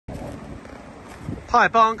Hi,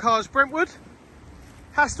 Barn Cars Brentwood.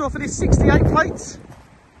 Has to offer this 68 plates.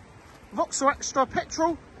 Vauxhall Astra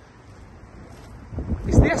petrol.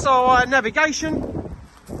 It's the SRI navigation.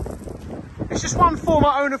 It's just one former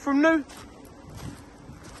owner from new.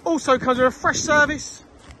 Also comes with a fresh service,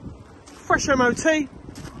 fresh MOT.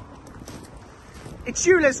 It's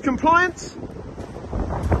ULEZ compliant.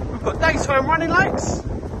 We've got daytime running lights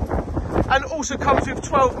and also comes with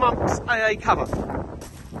 12 months AA cover.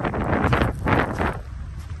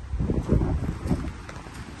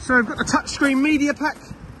 So we've got the touchscreen media pack,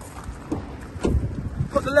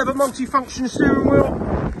 got the leather multi-function steering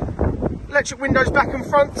wheel, electric windows back and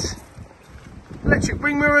front, electric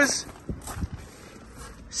wing mirrors,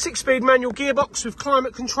 6-speed manual gearbox with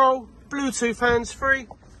climate control, Bluetooth hands-free.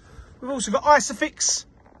 We've also got Isofix,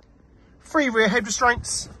 3 rear head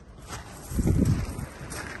restraints.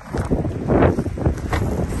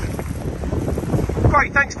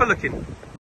 Great, thanks for looking.